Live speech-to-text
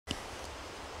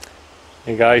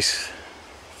Hey guys,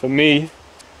 for me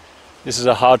this is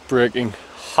a heartbreaking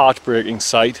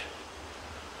sight.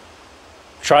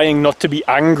 Trying not to be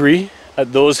angry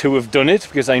at those who have done it,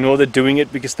 because I know they're doing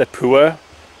it because they're poor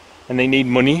and they need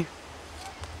money.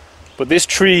 But this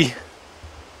tree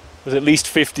was at least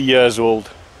 50 years old,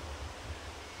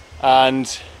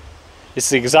 and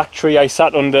it's the exact tree I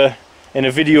sat under in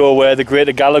a video where the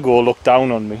Greater Gallagher looked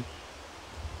down on me,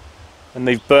 and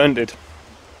they've burnt it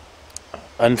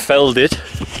and felled it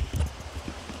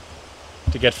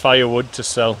to get firewood to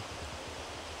sell,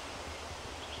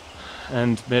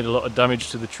 and made a lot of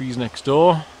damage to the trees next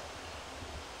door.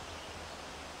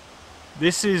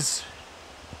 This is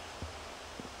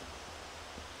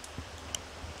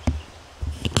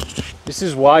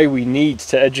why we need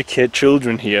to educate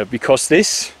children here, because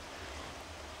this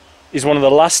is one of the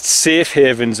last safe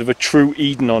havens of a true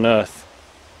Eden on earth.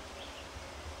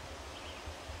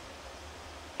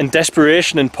 And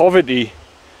desperation and poverty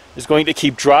is going to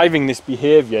keep driving this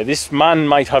behaviour. This man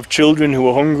might have children who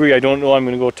are hungry, I don't know, I'm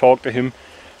going to go talk to him.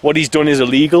 What he's done is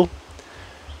illegal.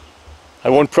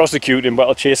 I won't prosecute him, but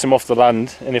I'll chase him off the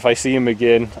land, and if I see him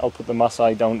again, I'll put the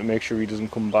Maasai down to make sure he doesn't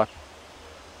come back.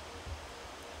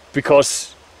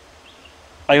 Because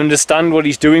I understand what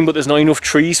he's doing, but there's not enough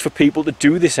trees for people to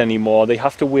do this anymore. They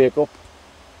have to wake up.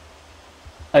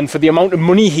 And for the amount of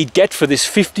money he'd get for this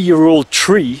 50-year-old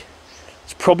tree,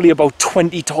 it's probably about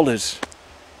 $20.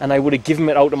 And I would have given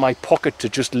it out of my pocket to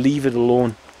just leave it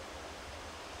alone.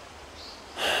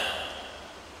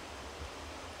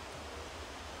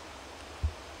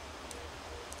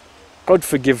 God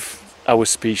forgive our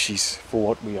species for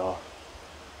what we are.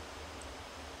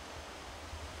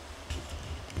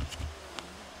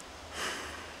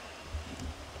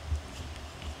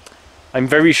 I'm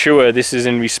very sure this is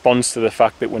in response to the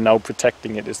fact that we're now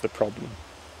protecting it is the problem.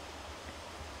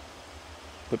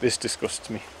 But this disgusts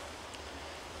me.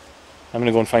 I'm going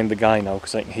to go and find the guy now,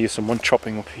 because I can hear someone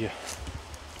chopping up here.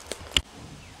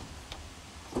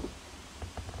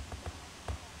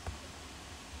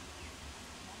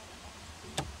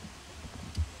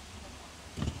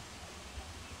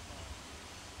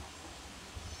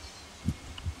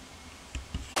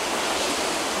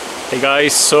 Hey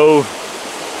guys, so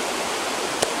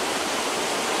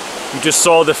you just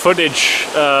saw the footage.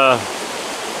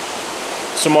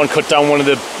 Someone cut down one of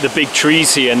the big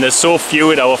trees here, and there's so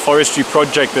few at our forestry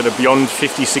project that are beyond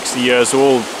 50-60 years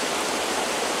old,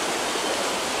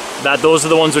 that those are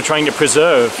the ones we're trying to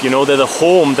preserve. You know, they're the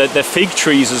home, they're fig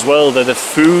trees as well, they're the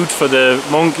food for the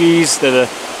monkeys, they're the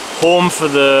home for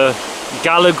the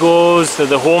galagos, they're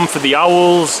the home for the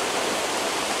owls.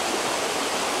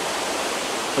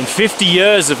 And 50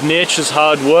 years of nature's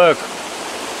hard work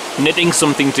knitting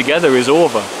something together is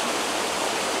over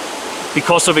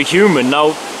because of a human.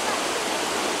 Now,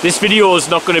 this video is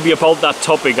not going to be about that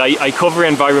topic. I cover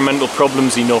environmental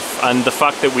problems enough, and the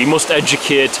fact that we must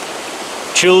educate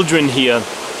children here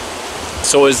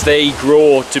so as they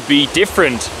grow to be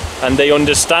different and they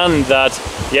understand that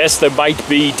yes, there might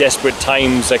be desperate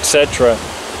times, etc.,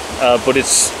 but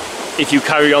it's, if you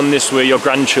carry on this way, your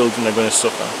grandchildren are going to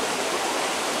suffer.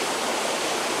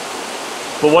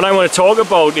 But what I want to talk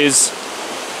about is,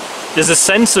 there's a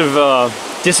sense of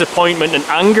disappointment and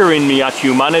anger in me at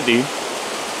humanity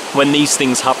when these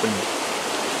things happen.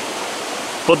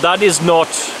 But that is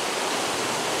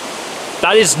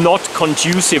not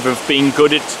conducive of being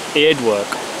good at aid work.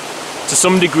 To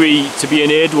some degree, to be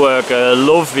an aid worker,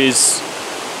 love is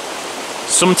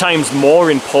sometimes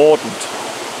more important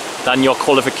than your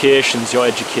qualifications, your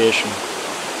education.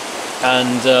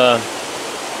 And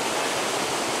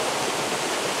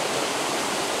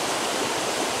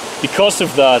because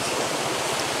of that,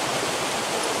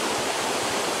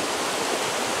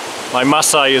 my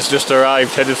Maasai has just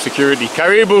arrived, head of security.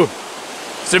 Karibu!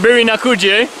 Subiri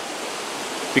nakuje!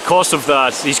 Because of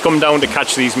that, he's come down to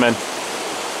catch these men.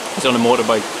 He's on a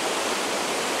motorbike.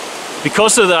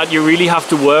 Because of that, you really have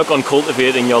to work on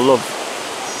cultivating your love.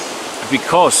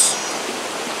 Because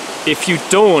if you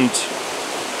don't,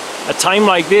 at a time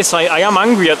like this, I am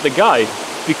angry at the guy,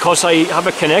 because I have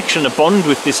a connection, a bond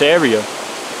with this area.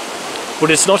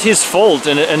 But it's not his fault,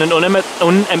 and an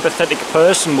unempathetic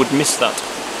person would miss that.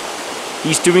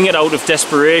 He's doing it out of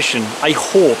desperation. I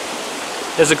hope.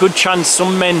 There's a good chance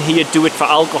some men here do it for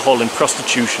alcohol and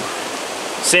prostitution.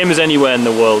 Same as anywhere in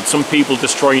the world. Some people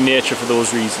destroy nature for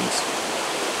those reasons.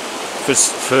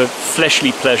 For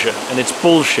fleshly pleasure. And it's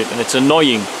bullshit, and it's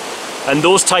annoying. And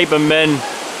those type of men,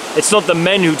 it's not the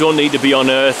men who don't need to be on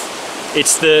earth.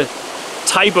 It's the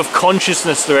type of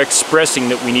consciousness they're expressing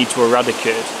that we need to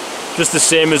eradicate. Just the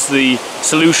same as the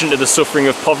solution to the suffering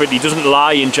of poverty doesn't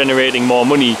lie in generating more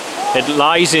money. It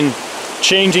lies in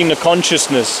changing the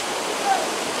consciousness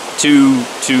to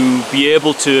be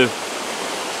able to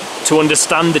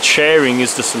understand that sharing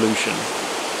is the solution.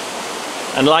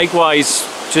 And likewise,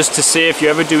 just to say, if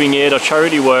you're ever doing aid or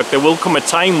charity work, there will come a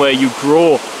time where you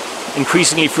grow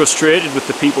increasingly frustrated with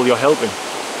the people you're helping.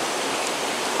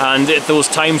 And at those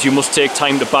times you must take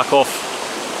time to back off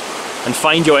and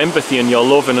find your empathy and your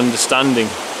love and understanding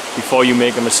before you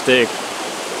make a mistake.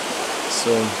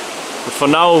 So, but for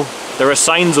now, there are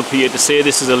signs up here to say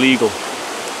this is illegal.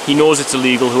 He knows it's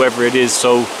illegal, whoever it is.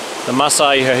 So the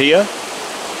Maasai are here,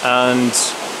 and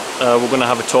we're going to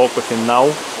have a talk with him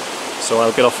now. So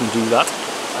I'll get off and do that.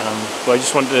 But I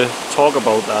just wanted to talk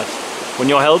about that. When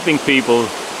you're helping people,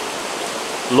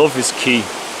 love is key.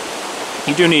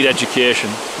 You do need education,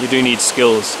 you do need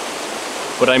skills.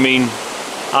 But I mean,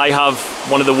 I have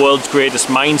one of the world's greatest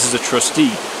minds as a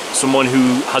trustee. Someone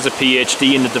who has a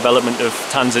PhD in the development of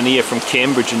Tanzania from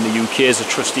Cambridge in the UK as a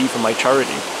trustee for my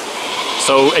charity.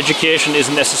 So education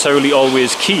isn't necessarily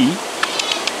always key,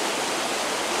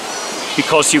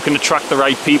 because you can attract the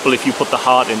right people if you put the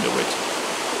heart into it.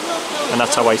 And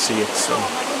that's how I see it. So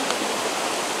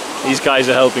these guys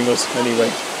are helping us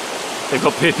anyway. They've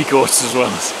got baby goats as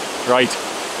well. Right.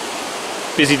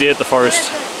 Busy day at the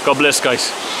forest. God bless,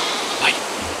 guys. Bye.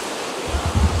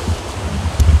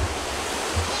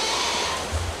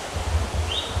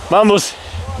 Mamos.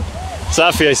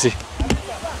 Safi, I see.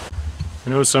 I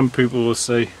know some people will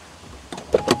say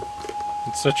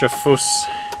it's such a fuss.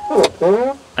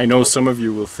 I know some of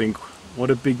you will think, what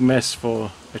a big mess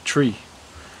for a tree.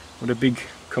 What a big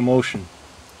commotion.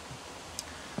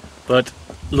 But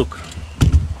look,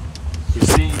 you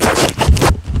see,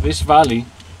 this valley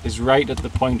is right at the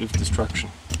point of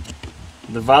destruction.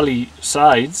 The valley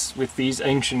sides with these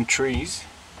ancient trees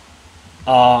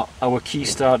are our key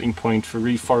starting point for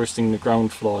reforesting the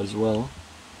ground floor as well.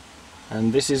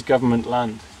 And this is government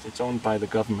land. It's owned by the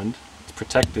government. It's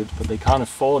protected, but they can't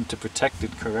afford to protect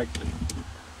it correctly.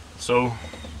 So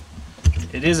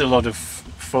it is a lot of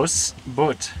fuss,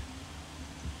 but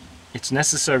it's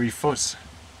necessary fuss.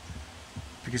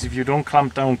 Because if you don't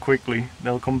clamp down quickly,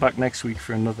 they'll come back next week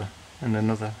for another, and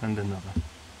another, and another.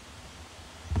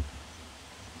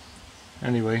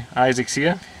 Anyway, Isaac's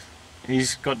here.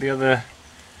 He's got the other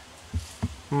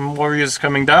warriors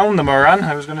coming down, the Moran,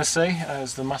 I was going to say,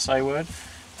 as the Maasai word.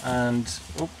 And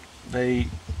they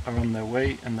are on their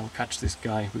way, and they'll catch this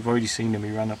guy. We've already seen him,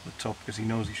 he ran up the top because he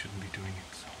knows he shouldn't be doing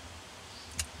it. So.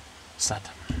 Sad.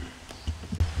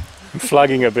 I'm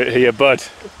flagging a bit here,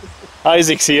 but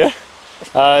Isaac's here.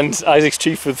 And Isaac's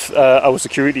chief of our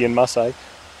security in Maasai.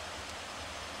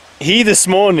 He this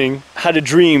morning had a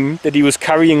dream that he was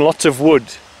carrying lots of wood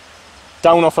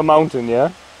down off a mountain,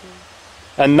 yeah?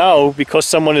 And now, because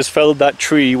someone has felled that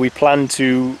tree, we plan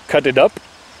to cut it up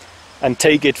and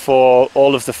take it for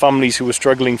all of the families who are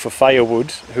struggling for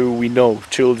firewood, who we know,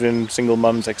 children, single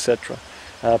mums, etc.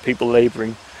 People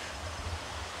labouring.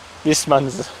 This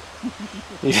man's...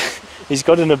 he's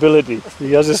got an ability.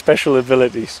 He has a special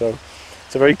ability, so...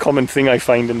 It's a very common thing I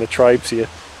find in the tribes here.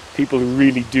 People who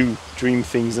really do dream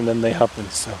things and then they happen,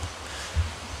 so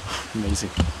amazing.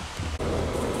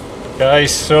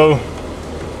 Guys, so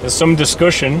there's some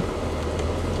discussion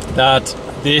that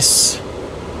this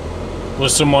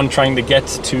was someone trying to get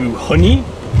to honey,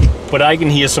 but I can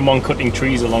hear someone cutting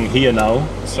trees along here now,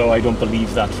 so I don't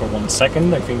believe that for 1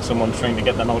 second. I think someone's trying to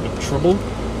get them out of trouble.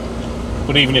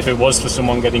 But even if it was for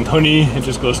someone getting honey, it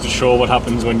just goes to show what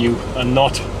happens when you are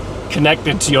not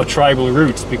connected to your tribal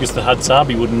roots, because the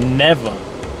Hadzabe would never,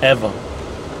 ever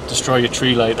destroy a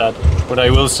tree like that. But I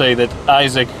will say that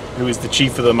Isaac, who is the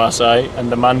chief of the Maasai, and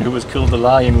the man who has killed the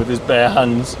lion with his bare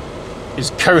hands,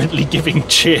 is currently giving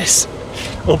chase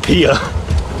up here.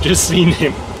 Just seen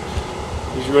him.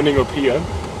 He's running up here.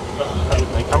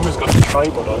 My camera's got the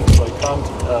tripod on, so I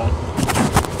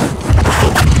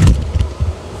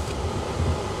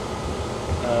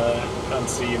can't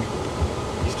see him.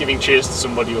 He's giving chase to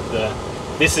somebody up there.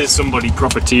 This is somebody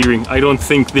profiteering. I don't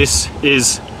think this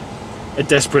is a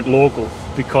desperate local,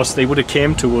 because they would have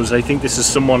came to us. I think this is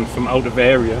someone from out of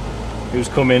area who's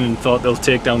come in and thought they'll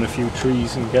take down a few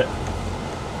trees and get...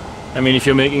 I mean, if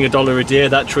you're making $1 a day,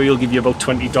 that tree will give you about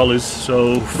 $20.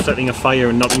 So setting a fire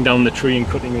and knocking down the tree and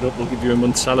cutting it up will give you a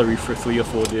month's salary for 3 or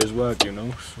 4 days work, you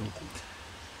know. So.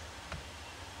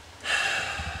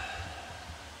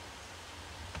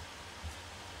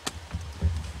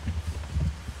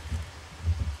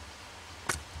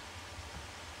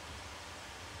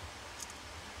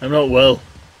 I'm not well.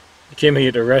 I came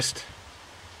here to rest.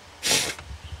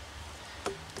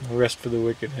 No rest for the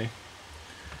wicked, eh?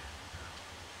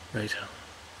 Right.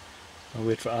 I'll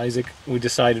wait for Isaac. We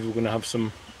decided we're going to have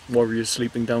some warriors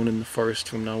sleeping down in the forest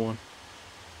from now on.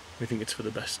 We think it's for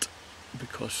the best,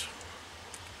 because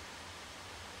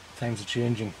times are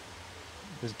changing.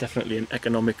 There's definitely an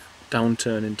economic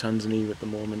downturn in Tanzania at the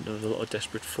moment. There's a lot of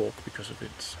desperate folk because of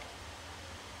it.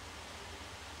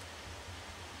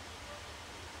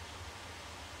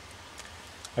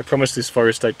 I promised this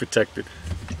forest I'd protect it.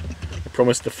 I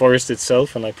promised the forest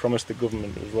itself, and I promised the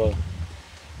government as well.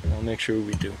 And I'll make sure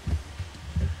we do.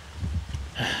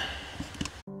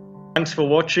 Thanks for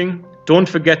watching. Don't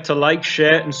forget to like,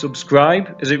 share and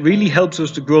subscribe, as it really helps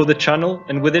us to grow the channel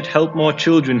and with it help more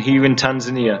children here in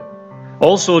Tanzania.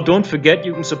 Also, don't forget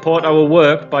you can support our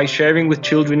work by sharing with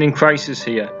children in crisis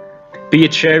here, be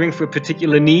it sharing for a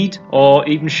particular need or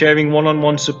even sharing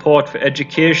one-on-one support for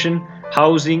education,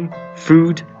 housing,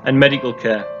 food and medical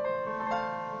care.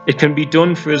 It can be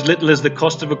done for as little as the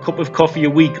cost of a cup of coffee a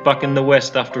week back in the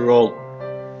West after all.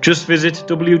 Just visit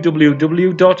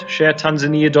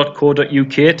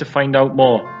www.sharetanzania.co.uk to find out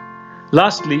more.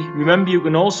 Lastly, remember you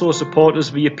can also support us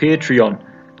via Patreon,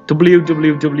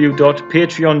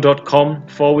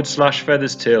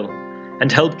 www.patreon.com/featherstail,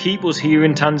 and help keep us here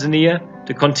in Tanzania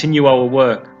to continue our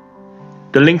work.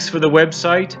 The links for the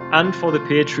website and for the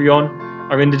Patreon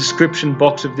are in the description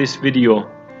box of this video.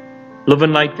 Love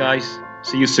and light, guys.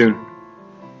 See you soon.